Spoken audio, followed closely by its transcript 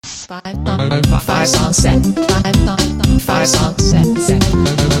Five song set. Five song set.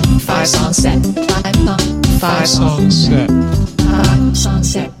 Five song set. Five song set. Five song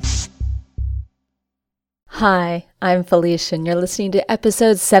set. Hi, I'm Felicia, and you're listening to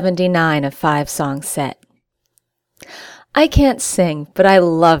episode 79 of 5 Song Set. I can't sing, but I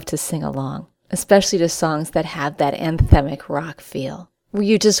love to sing along, especially to songs that have that anthemic rock feel, where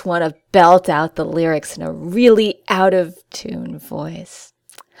you just want to belt out the lyrics in a really out-of-tune voice.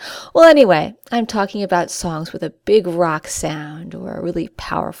 Well, anyway, I'm talking about songs with a big rock sound or a really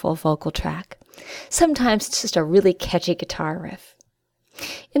powerful vocal track. Sometimes it's just a really catchy guitar riff.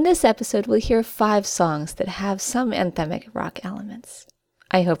 In this episode, we'll hear 5 songs that have some anthemic rock elements.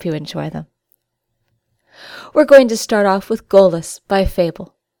 I hope you enjoy them. We're going to start off with Golos by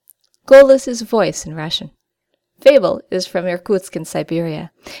Fable. Golos is voice in Russian. Fable is from Irkutsk in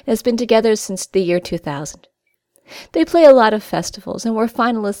Siberia and has been together since the year 2000. They play a lot of festivals and were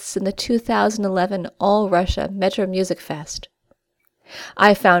finalists in the 2011 All-Russia Metro Music Fest.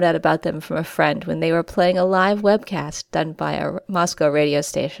 I found out about them from a friend when they were playing a live webcast done by a Moscow radio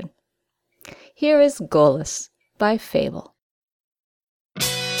station. Here is Golos by Fable.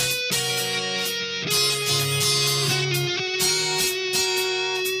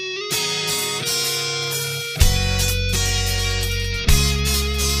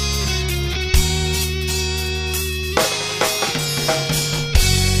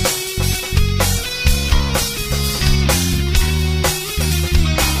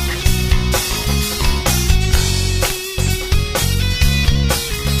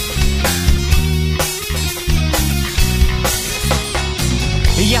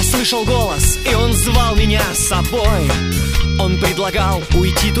 Я слышал голос, и он звал меня с собой. Он предлагал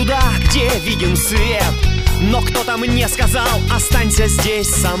уйти туда, где виден свет. Но кто-то мне сказал: останься здесь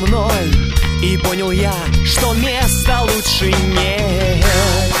со мной. И понял я, что места лучше нет.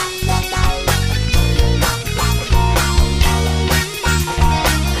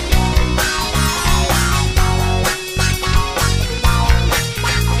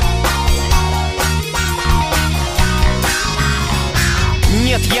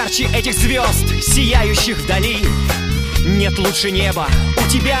 Нет ярче этих звезд, сияющих вдали. Нет лучше неба у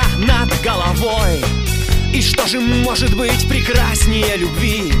тебя над головой. И что же может быть прекраснее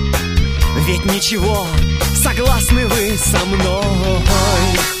любви? Ведь ничего, согласны вы со мной.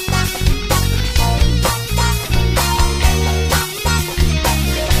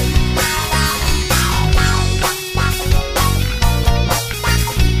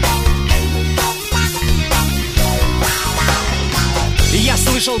 Я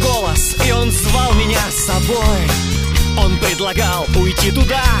слышал голос, и он звал меня с собой. Он предлагал уйти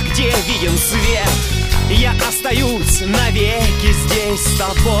туда, где виден свет. Я остаюсь навеки здесь с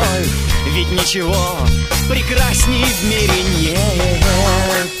тобой. Ведь ничего прекрасней в мире нет.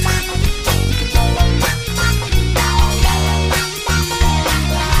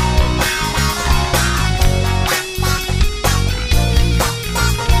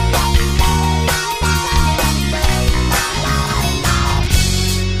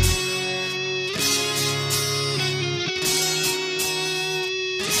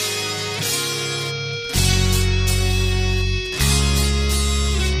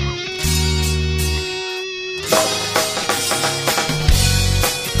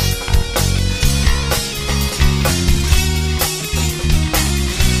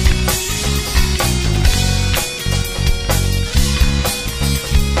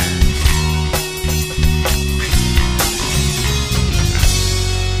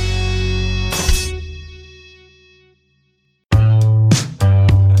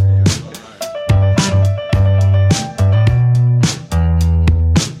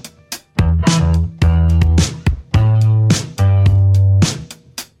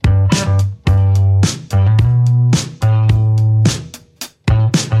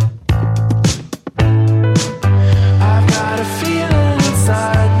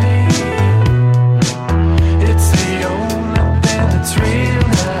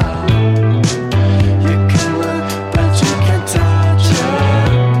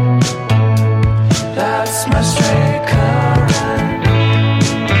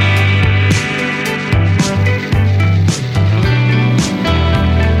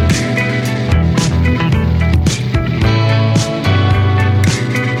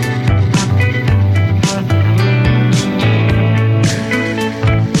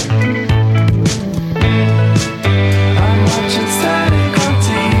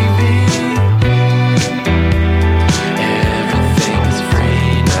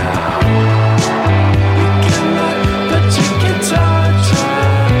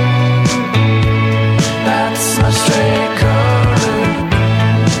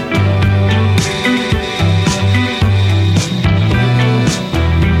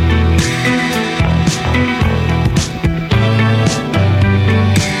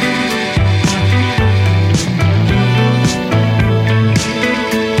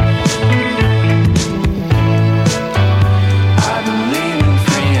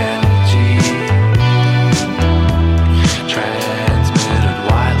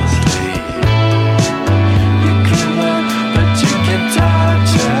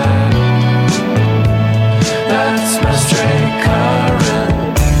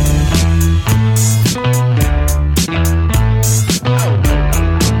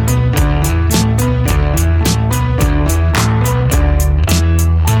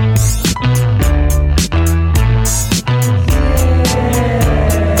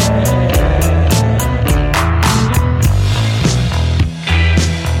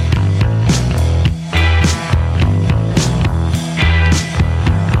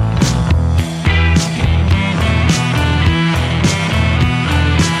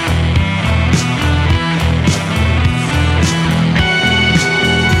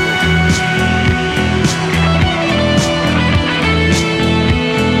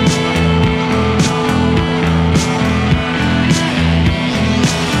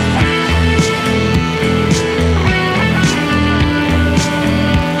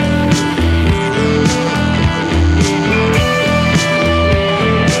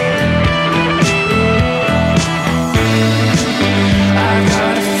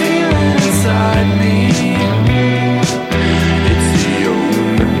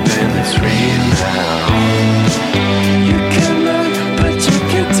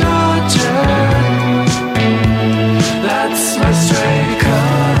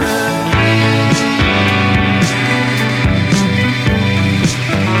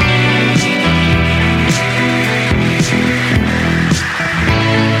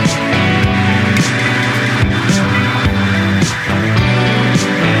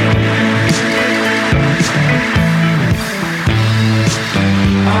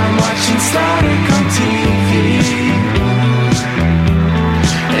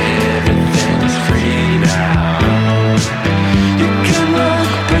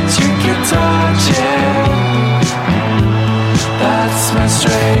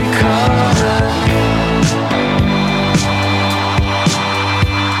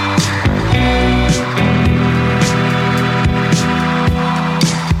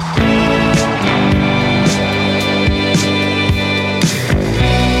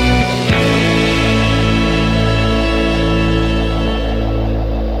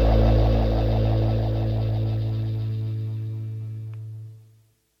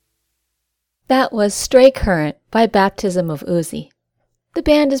 That was Stray Current by Baptism of Uzi. The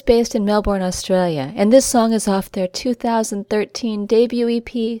band is based in Melbourne, Australia, and this song is off their 2013 debut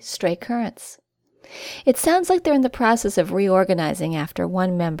EP, Stray Currents. It sounds like they're in the process of reorganizing after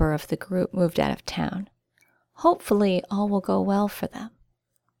one member of the group moved out of town. Hopefully, all will go well for them.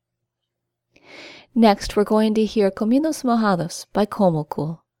 Next, we're going to hear Caminos Mojados by Como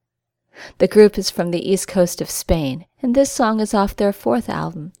Cool. The group is from the east coast of Spain, and this song is off their fourth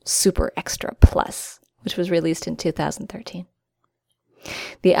album, Super Extra Plus, which was released in 2013.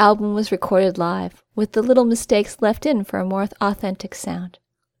 The album was recorded live, with the little mistakes left in for a more authentic sound.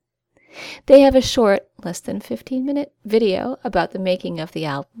 They have a short, less than 15-minute video about the making of the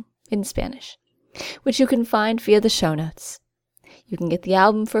album, in Spanish, which you can find via the show notes. You can get the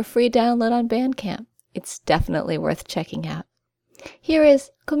album for free download on Bandcamp. It's definitely worth checking out. Here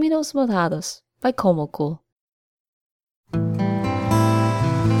is Caminos Mojados by Como Cool.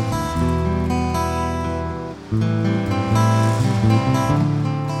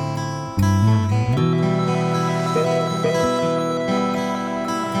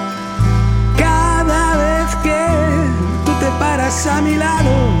 Cada vez que tú te paras a mi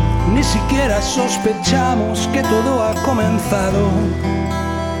lado, ni siquiera sospechamos que todo ha comenzado.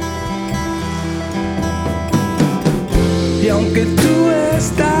 Y aunque tú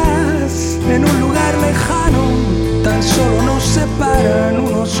estás en un lugar lejano, tan solo nos separan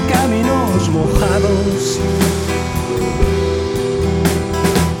unos caminos mojados.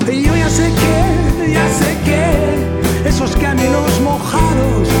 Y yo ya sé que esos caminos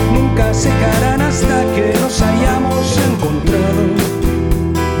mojados nunca secarán hasta que nos hayamos encontrado.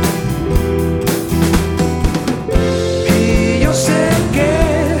 Y yo sé que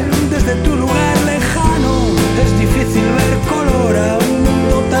desde tu lugar lejano es difícil ver color a un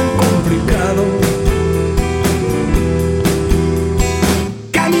mundo tan complicado.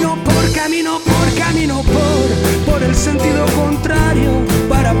 Por el sentido contrario,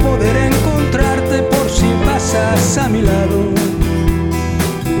 para poder encontrarte por si pasas a mi lado.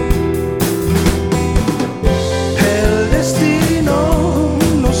 El destino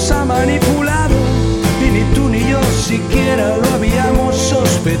nos ha manipulado y ni tú ni yo siquiera lo habíamos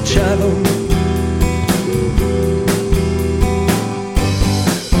sospechado.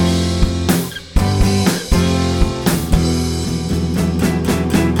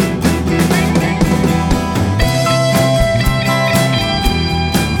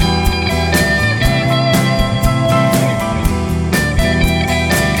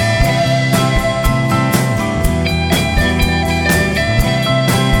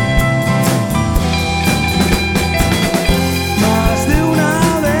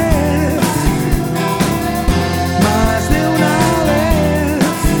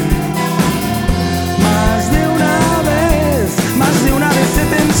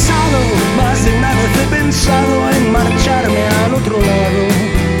 En marcharme al otro lado.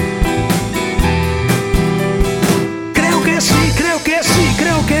 Creo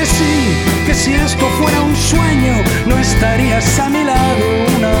que sí, que si esto fuera un sueño no estarías a mi lado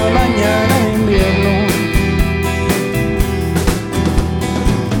una mañana de invierno.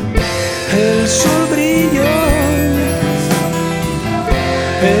 El sol brilló,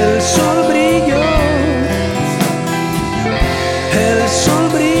 el sol brilló, el sol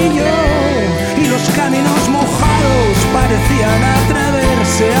brilló. Los caminos mojados parecían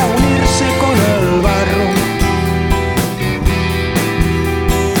atreverse a unirse con el barro.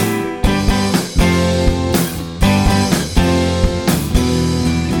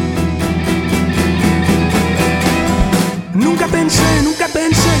 Nunca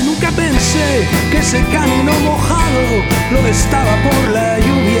pensé que ese camino mojado lo estaba por la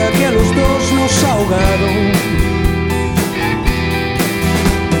lluvia que a los dos nos ha ahogado.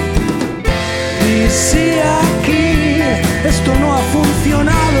 Y si aquí esto no ha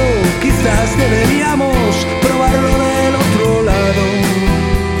funcionado, quizás deberíamos probarlo del otro lado.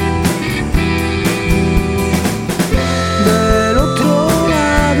 Del otro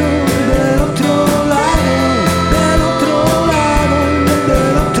lado, del otro lado, del otro lado,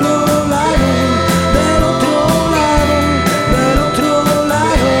 del otro lado, del otro lado, del otro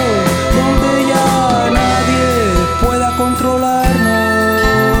lado, donde ya nadie pueda controlarnos.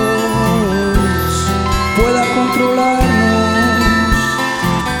 Pueda controlarnos,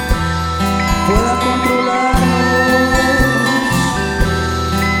 pueda controlarnos.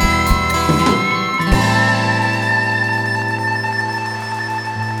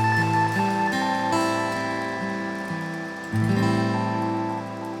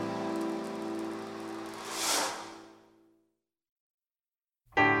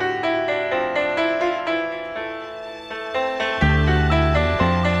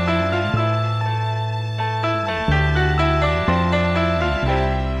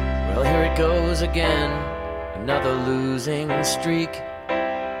 losing streak.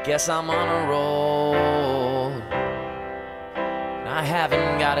 Guess I'm on a roll. I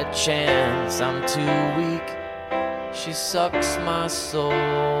haven't got a chance, I'm too weak. She sucks my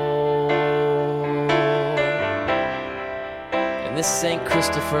soul. And this St.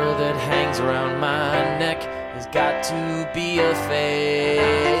 Christopher that hangs around my neck has got to be a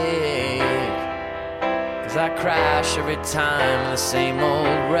fake. 'Cause I crash every time, the same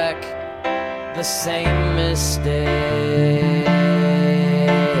old wreck, the same mistake.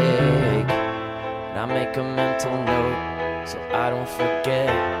 And I make a mental note so I don't forget,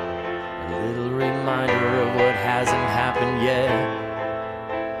 a little reminder of what hasn't happened yet.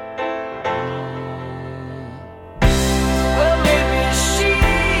 Well, maybe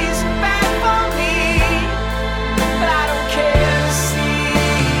she's bad for me, but I don't care to see.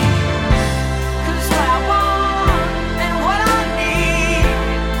 'Cause what I want and what I need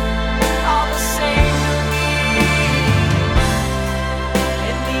are the same to me.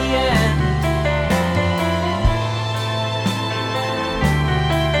 In the end,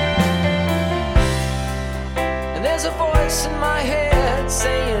 there's a voice in my head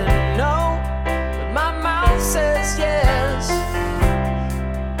saying no, but my mouth says yes.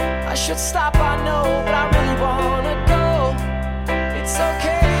 I should stop, I know, but I really wanna go. It's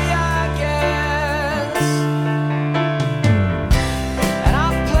okay, I guess. And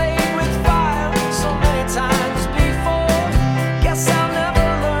I've played with fire so many times before. Guess I'll never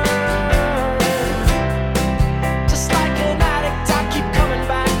learn. Just like an addict, I keep coming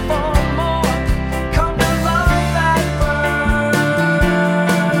back for more. Come to love that burn.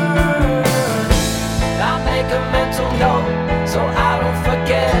 I'll make a mental note so I don't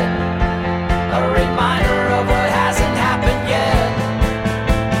forget, a reminder of what hasn't happened yet.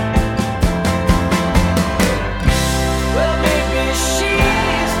 Well, maybe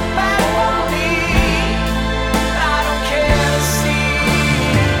she's bad for me, but I don't care to see.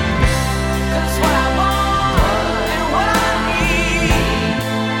 'Cause what I want and what I need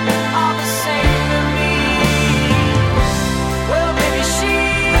are the same to me. Well, maybe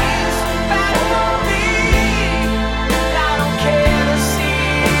she's bad for me, but I don't care to see.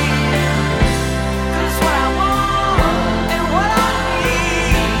 'Cause what I want and what I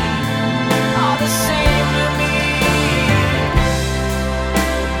need are the same to me.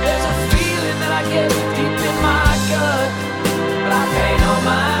 There's a feeling that I get deep in my gut, but I pay no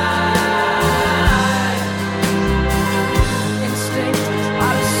mind. Instinct is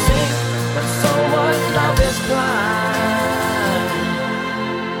out of sync, but so what? Love is blind.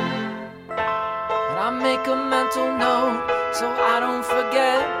 But I make a mental note so I don't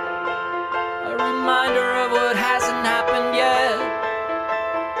forget, a reminder of what hasn't happened yet.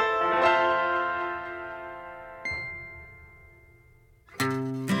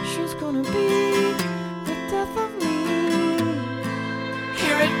 She's gonna be the death of me.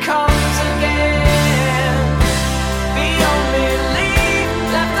 Here it comes again, the only leaf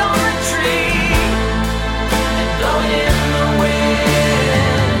left on the tree, and blowing in the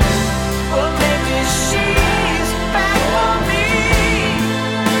wind. Well, maybe she's bad for me,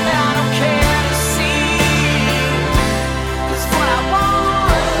 and I don't care to see. 'Cause what I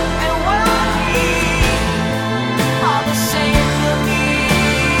want and what I need are the same to me.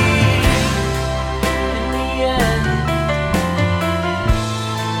 In the end,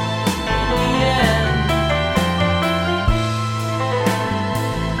 in the end.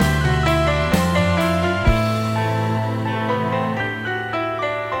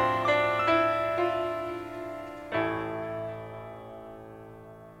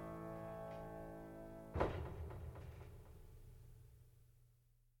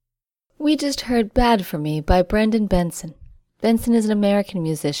 We just heard Bad for Me by Brendan Benson. Benson is an American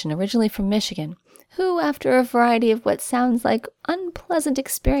musician originally from Michigan, who, after a variety of what sounds like unpleasant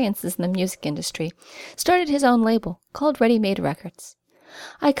experiences in the music industry, started his own label called Ready Made Records.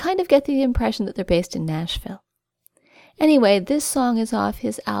 I kind of get the impression that they're based in Nashville. Anyway, this song is off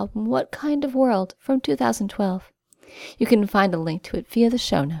his album What Kind of World from 2012. You can find a link to it via the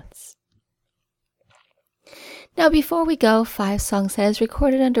show notes. Now, before we go, Five Song Set is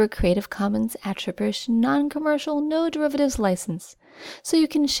recorded under a Creative Commons Attribution, Non-Commercial, No Derivatives license, so you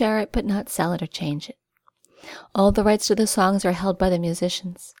can share it but not sell it or change it. All the rights to the songs are held by the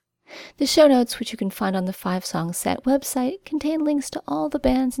musicians. The show notes, which you can find on the Five Song Set website, contain links to all the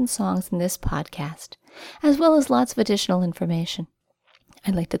bands and songs in this podcast, as well as lots of additional information.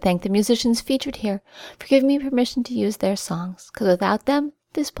 I'd like to thank the musicians featured here for giving me permission to use their songs, because without them,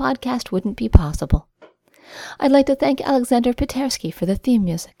 this podcast wouldn't be possible. I'd like to thank Alexander Petersky for the theme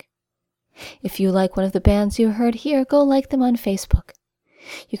music. If you like one of the bands you heard here, go like them on Facebook.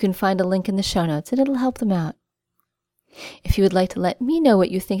 You can find a link in the show notes and it'll help them out. If you would like to let me know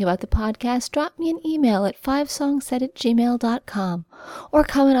what you think about the podcast, drop me an email at 5songset@gmail.com or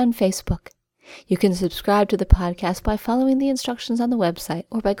comment on Facebook. You can subscribe to the podcast by following the instructions on the website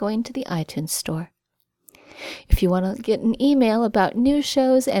or by going to the iTunes store. If you want to get an email about new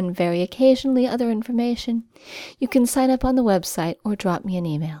shows and very occasionally other information, you can sign up on the website or drop me an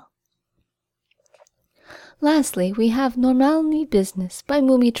email. Lastly, we have Normalny Business by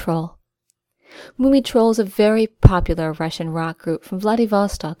Mummy Troll. Mummy Troll is a very popular Russian rock group from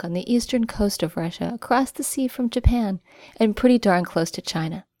Vladivostok on the eastern coast of Russia, across the sea from Japan, and pretty darn close to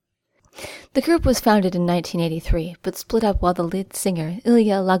China. The group was founded in 1983, but split up while the lead singer,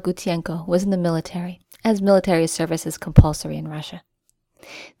 Ilya Lagutenko, was in the military, as military service is compulsory in Russia.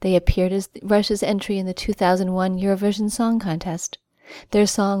 They appeared as Russia's entry in the 2001 Eurovision Song Contest. Their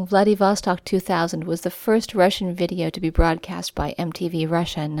song Vladivostok 2000 was the first Russian video to be broadcast by MTV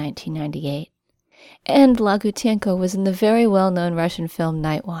Russia in 1998. And Lagutenko was in the very well-known Russian film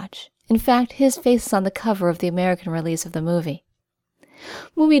Night Watch. In fact, his face is on the cover of the American release of the movie.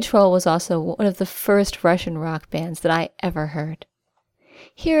 Mummy Troll was also one of the first Russian rock bands that I ever heard.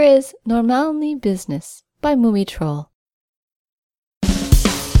 Here is Normalny Business by Mummy Troll.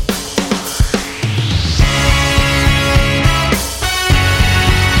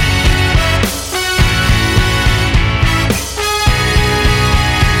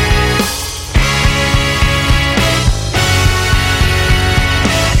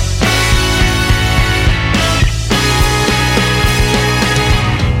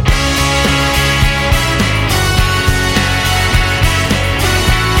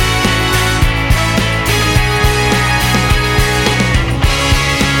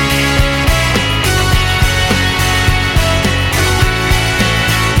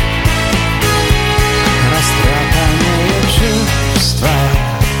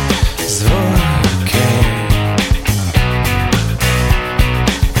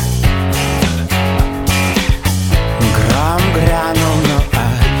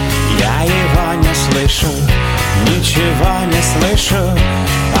 Ничего не слышу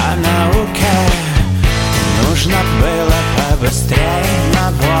по науке. Нужно было побыстрее на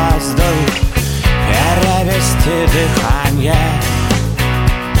воздух перевести дыхание,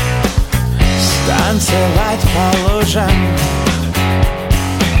 станцевать по лужам.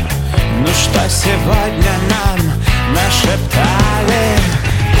 Ну что сегодня нам нашептали?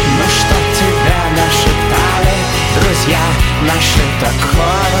 Ну что тебя нашептали? Друзья наши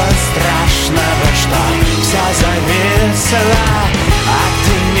такого страшного, что вся зависла. А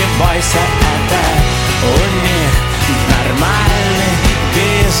ты не бойся, это у них нормальный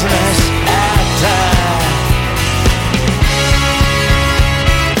бизнес, это.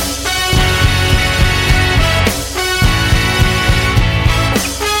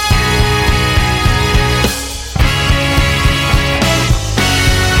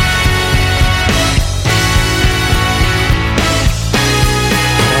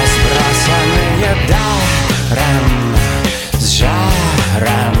 Даром, с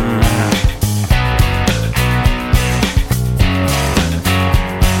жаром.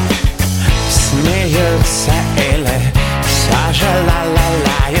 Смеются или все же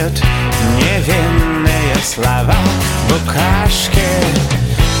ла-ла-лают невинные слова букашки.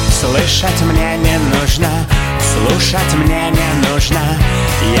 Слышать мне не нужно, слушать мне не нужно,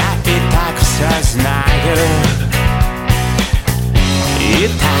 я и так все знаю. И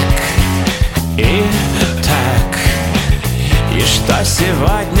так, и что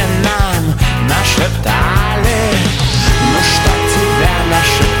сегодня нам нашептали? Ну что тебя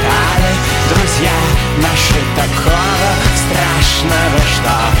нашептали? Друзья наши такого страшного,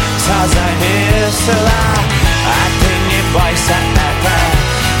 что все зависло. А ты не бойся, это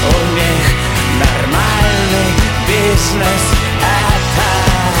у них нормальный бизнес, это.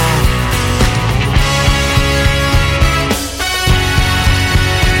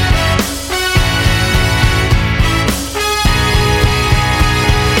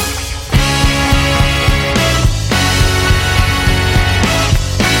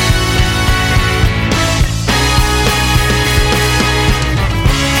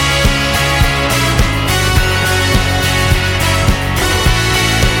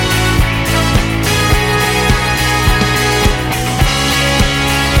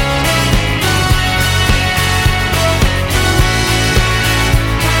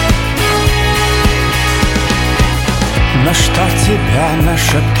 Ну что тебя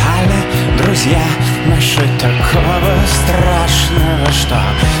нашептали, друзья наши такого страшного, что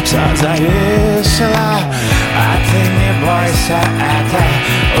все зависло. А ты не бойся, это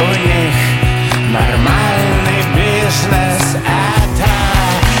у них нормальный бизнес, это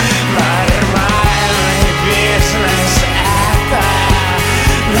нормальный бизнес.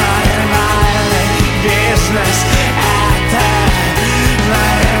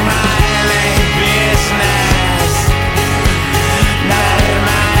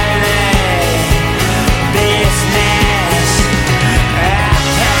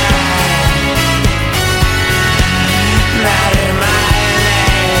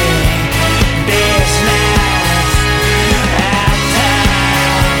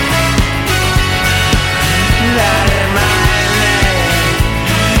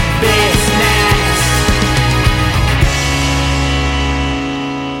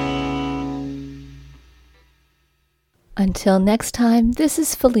 Until next time, this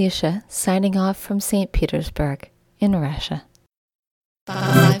is Felicia signing off from St. Petersburg in Russia.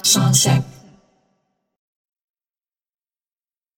 5 Song Set.